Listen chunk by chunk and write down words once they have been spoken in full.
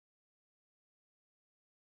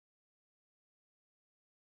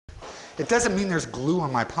It doesn't mean there's glue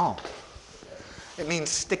on my palm. It means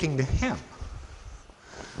sticking to him,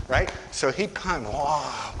 right? So he kind of,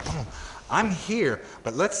 wow, boom. I'm here,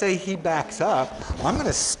 but let's say he backs up. I'm going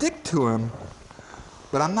to stick to him,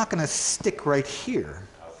 but I'm not going to stick right here.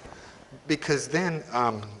 Because then,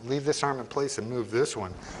 leave this arm in place and move this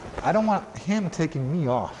one. I don't want him taking me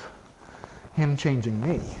off, him changing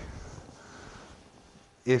me.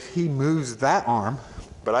 If he moves that arm,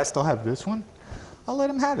 but I still have this one, I'll let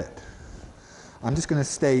him have it. I'm just going to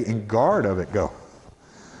stay in guard of it. Go.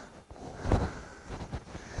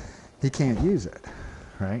 He can't use it,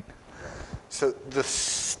 right? So the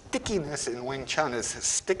stickiness in Wing Chun is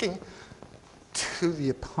sticking to the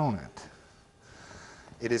opponent.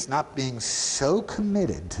 It is not being so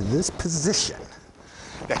committed to this position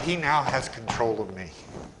that he now has control of me.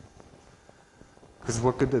 Because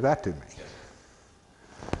what good did that do me?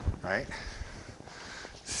 Right?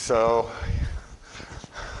 So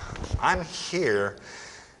I'm here.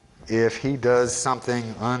 If he does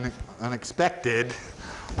something unexpected,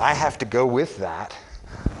 I have to go with that.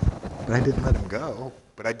 But I didn't let him go.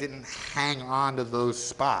 But I didn't hang on to those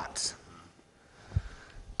spots.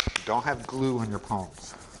 Don't have glue on your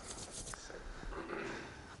palms.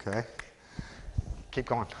 Okay? Keep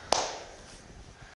going.